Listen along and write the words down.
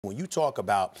When you talk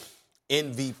about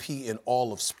MVP in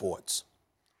all of sports,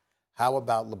 how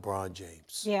about LeBron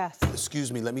James? Yes.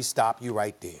 Excuse me, let me stop you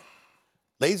right there.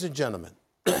 Ladies and gentlemen,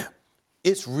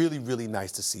 it's really, really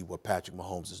nice to see what Patrick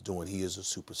Mahomes is doing. He is a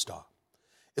superstar.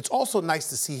 It's also nice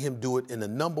to see him do it in the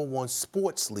 #1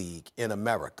 sports league in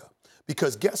America.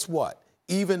 Because guess what?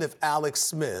 Even if Alex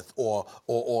Smith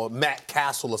or Matt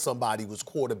Castle or somebody was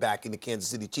quarterbacking the Kansas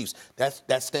City Chiefs,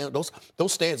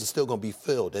 those stands are still going to be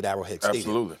filled at Arrowhead Stadium.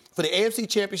 Absolutely. For the AFC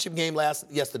Championship game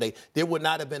yesterday, there would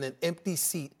not have been an empty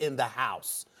seat in the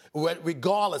house.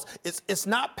 Regardless, it's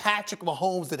not Patrick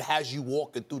Mahomes that has you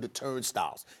walking through the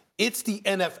turnstiles. It's the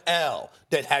NFL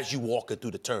that has you walking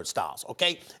through the turnstiles,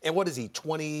 okay? And what is he,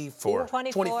 24?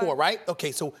 24, right?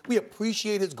 Okay, so we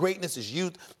appreciate his greatness, his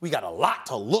youth. We got a lot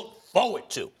to look forward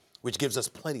to, which gives us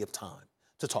plenty of time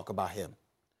to talk about him.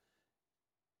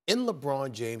 In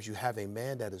LeBron James, you have a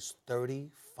man that is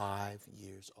 35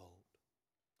 years old.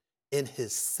 In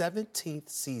his 17th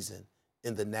season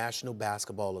in the National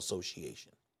Basketball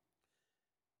Association.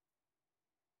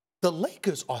 The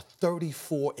Lakers are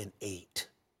 34-8.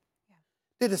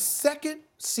 They're the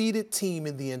second-seeded team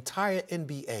in the entire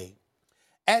NBA.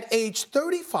 At age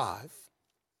 35,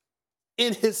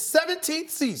 in his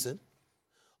 17th season,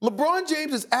 LeBron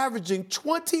James is averaging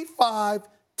 25,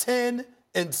 10,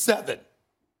 and 7.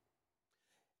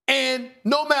 And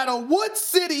no matter what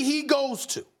city he goes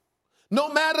to, no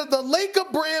matter the Laker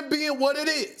brand being what it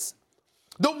is,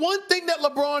 the one thing that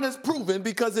LeBron has proven,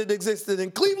 because it existed in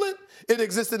Cleveland, it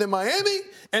existed in Miami,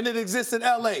 and it exists in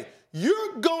L.A.,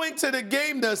 you're going to the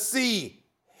game to see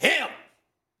him.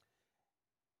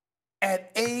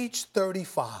 At age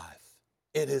 35,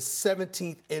 in his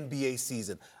 17th NBA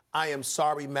season, I am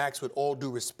sorry, Max, with all due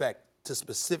respect, to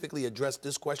specifically address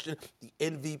this question, the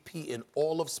MVP in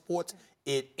all of sports,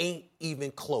 it ain't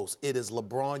even close. It is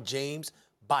LeBron James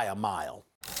by a mile.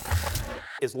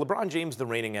 Is LeBron James the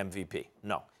reigning MVP?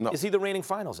 No. Is he the reigning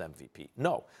Finals MVP?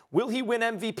 No. Will he win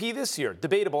MVP this year?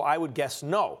 Debatable, I would guess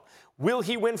no. Will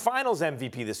he win Finals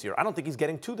MVP this year? I don't think he's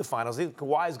getting to the Finals. I think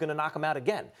Kawhi is going to knock him out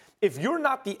again. If you're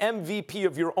not the MVP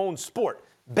of your own sport,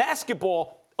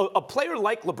 basketball, a player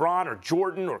like LeBron or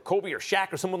Jordan or Kobe or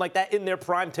Shaq or someone like that in their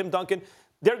prime, Tim Duncan,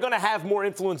 they're going to have more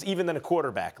influence even than a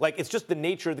quarterback. Like, it's just the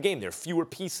nature of the game. There are fewer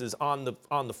pieces on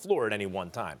the floor at any one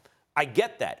time. I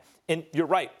get that. And you're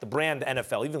right, the brand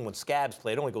NFL, even when Scabs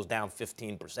play, it only goes down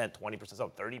 15%, 20%, so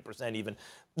 30% even.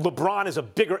 LeBron is a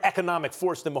bigger economic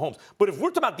force than Mahomes. But if we're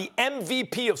talking about the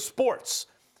MVP of sports,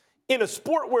 in a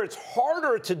sport where it's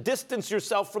harder to distance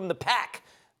yourself from the pack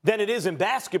than it is in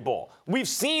basketball, we've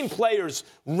seen players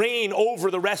reign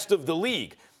over the rest of the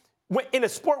league. In a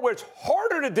sport where it's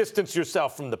harder to distance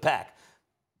yourself from the pack,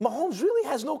 Mahomes really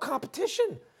has no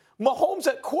competition. Mahomes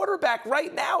at quarterback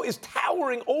right now is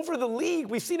towering over the league.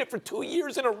 We've seen it for 2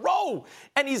 years in a row.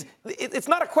 And it's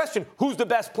not a question, who's the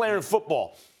best player in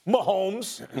football?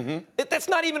 Mahomes. That's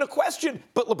not even a question.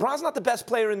 But LeBron's not the best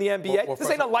player in the NBA.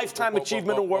 This ain't a lifetime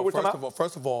achievement award we're talking about.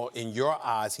 First of all, in your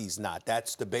eyes, he's not.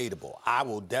 That's debatable. I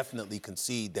will definitely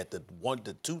concede that the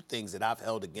two things that I've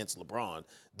held against LeBron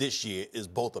this year is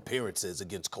both appearances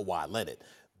against Kawhi Leonard.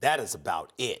 That is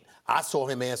about it. I saw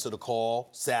him answer the call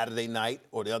Saturday night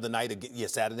or the other night,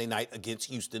 Saturday night against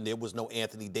Houston. There was no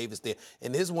Anthony Davis there.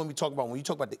 And this is when we talk about, when you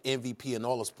talk about the MVP in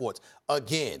all of sports,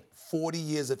 again, 40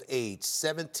 years of age,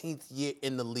 17th year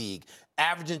in the league,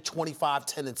 averaging 25,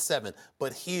 10, and 7.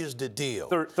 But here's the deal.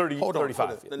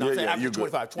 35. No, averaging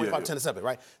 25, 10, and 7,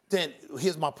 right? Then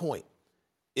here's my point.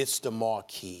 It's the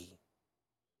marquee.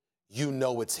 You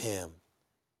know it's him,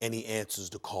 and he answers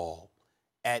the call.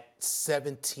 At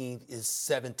 17th, is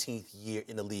 17th year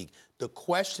in the league. The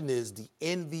question is the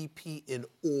MVP in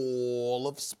all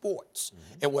of sports.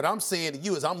 And what I'm saying to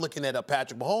you is I'm looking at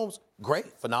Patrick Mahomes,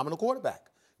 great, phenomenal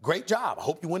quarterback. Great job. I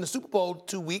hope you win the Super Bowl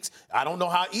 2 weeks. I don't know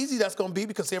how easy that's going to be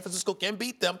because San Francisco can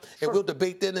beat them, and we'll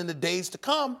debate that in the days to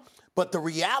come. But the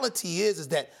reality is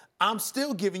that I'm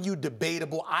still giving you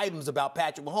debatable items about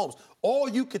Patrick Mahomes. All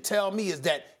you could tell me is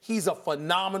that he's a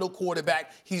phenomenal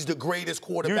quarterback. He's the greatest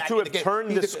quarterback in the game. You two have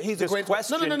turned this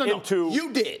question into...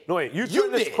 You did. No, wait, you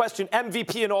turned this question,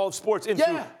 MVP in all of sports,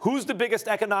 into who's the biggest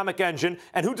economic engine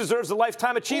and who deserves the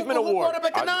Lifetime Achievement Award. Who brought up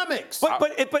economics?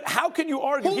 But how can you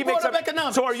argue? Who brought up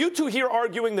economics? So are you two here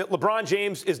arguing that LeBron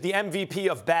James is the MVP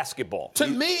of basketball? To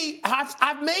me,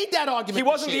 I've made that argument. He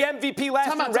wasn't the MVP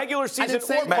last year, regular season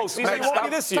or postseason. He won't be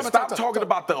this year. Stop talking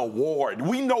about the award.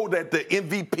 We know that the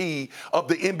MVP of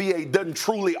the NBA doesn't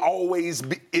truly always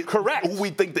be correct who we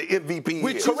think the MVP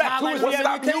is. Correct. Who is the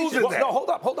Stop using that? No, hold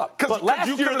up. Because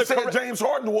you could have said James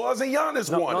Harden was and Giannis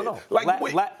won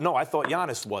it. No, I thought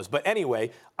Giannis was. But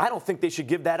anyway, I don't think they should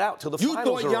give that out till the finals are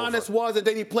over. You thought Giannis was, and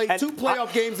then he played 2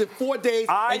 playoff games in 4 days,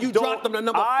 and you dropped them to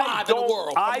number 5 in the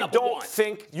world. I don't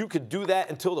think you could do that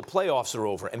until the playoffs are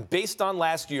over. And based on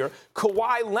last year,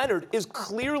 Kawhi Leonard is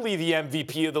clearly the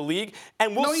MVP of the league,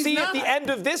 and we'll see at the end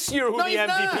of this year who the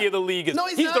MVP of the league is.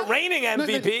 He's the reigning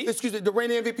MVP. Excuse me, the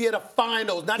reigning MVP of the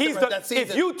finals, not that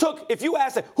season. If you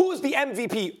asked who was the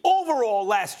MVP overall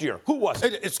last year, who was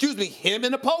it? Excuse me, him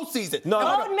in the postseason.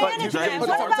 Load management. What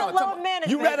about load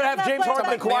management? You rather have James Harden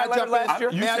than Kawhi Leonard last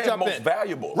year? You said most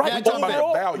valuable. Right,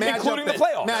 overall, including the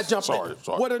playoffs. May I jump in?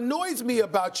 Sorry. What annoys me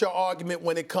about your argument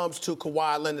when it comes to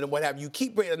Kawhi Leonard and what have you,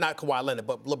 keep bringing, not Kawhi Leonard,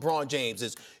 but LeBron James,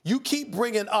 is you keep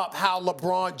bringing up how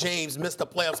LeBron James missed the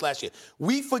playoffs last year.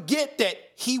 We forget that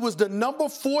he was the number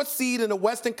 4 seed in the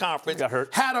Western Conference, got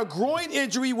hurt, had a groin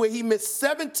injury where he missed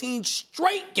 17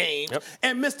 straight games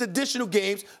and missed additional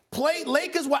games.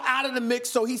 Lakers were out of the mix,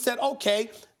 so he said, okay,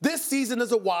 this season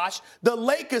is a wash. The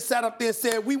Lakers sat up there and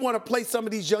said, we want to play some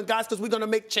of these young guys because we're going to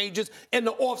make changes in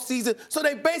the offseason. So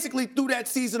they basically threw that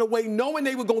season away knowing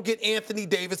they were going to get Anthony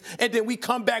Davis, and then we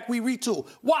come back, we retool.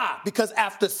 Why? Because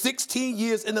after 16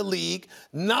 years in the league,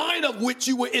 9 of which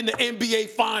you were in the NBA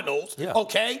Finals,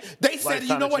 okay, they said,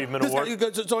 you know what?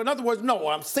 So in other words, no,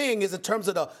 what I'm saying is in terms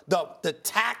of the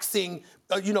taxing,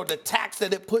 the tax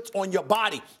that it puts on your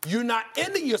body. You're not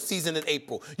ending your season in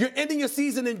April. You're ending your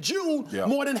season in June,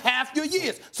 more than half your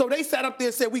years. So they sat up there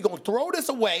and said, we're going to throw this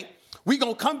away. We're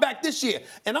going to come back this year.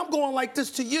 And I'm going like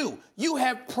this to you. You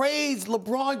have praised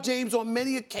LeBron James on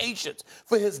many occasions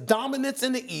for his dominance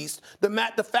in the East, the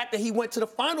fact that he went to the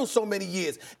finals so many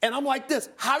years. And I'm like this.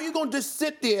 How are you going to just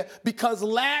sit there because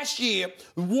last year,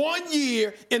 1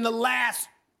 year in the last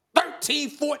 13,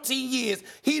 14 years,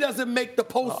 he doesn't make the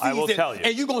postseason. I will tell you.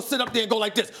 And you're going to sit up there and go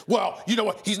like this, well, you know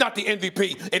what, he's not the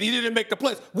MVP, and he didn't make the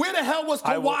playoffs. Where the hell was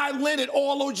Kawhi Leonard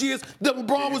all those years that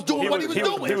LeBron was doing what he was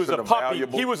doing? He was a puppy.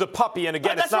 He was a puppy, and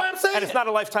again, that's what I'm saying. And it's not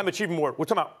a Lifetime Achievement Award. We're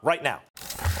talking about right now.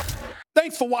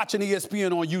 Thanks for watching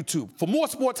ESPN on YouTube. For more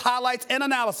sports highlights and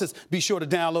analysis, be sure to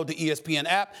download the ESPN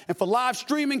app. And for live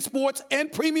streaming sports and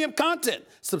premium content,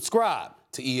 subscribe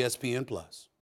to ESPN+.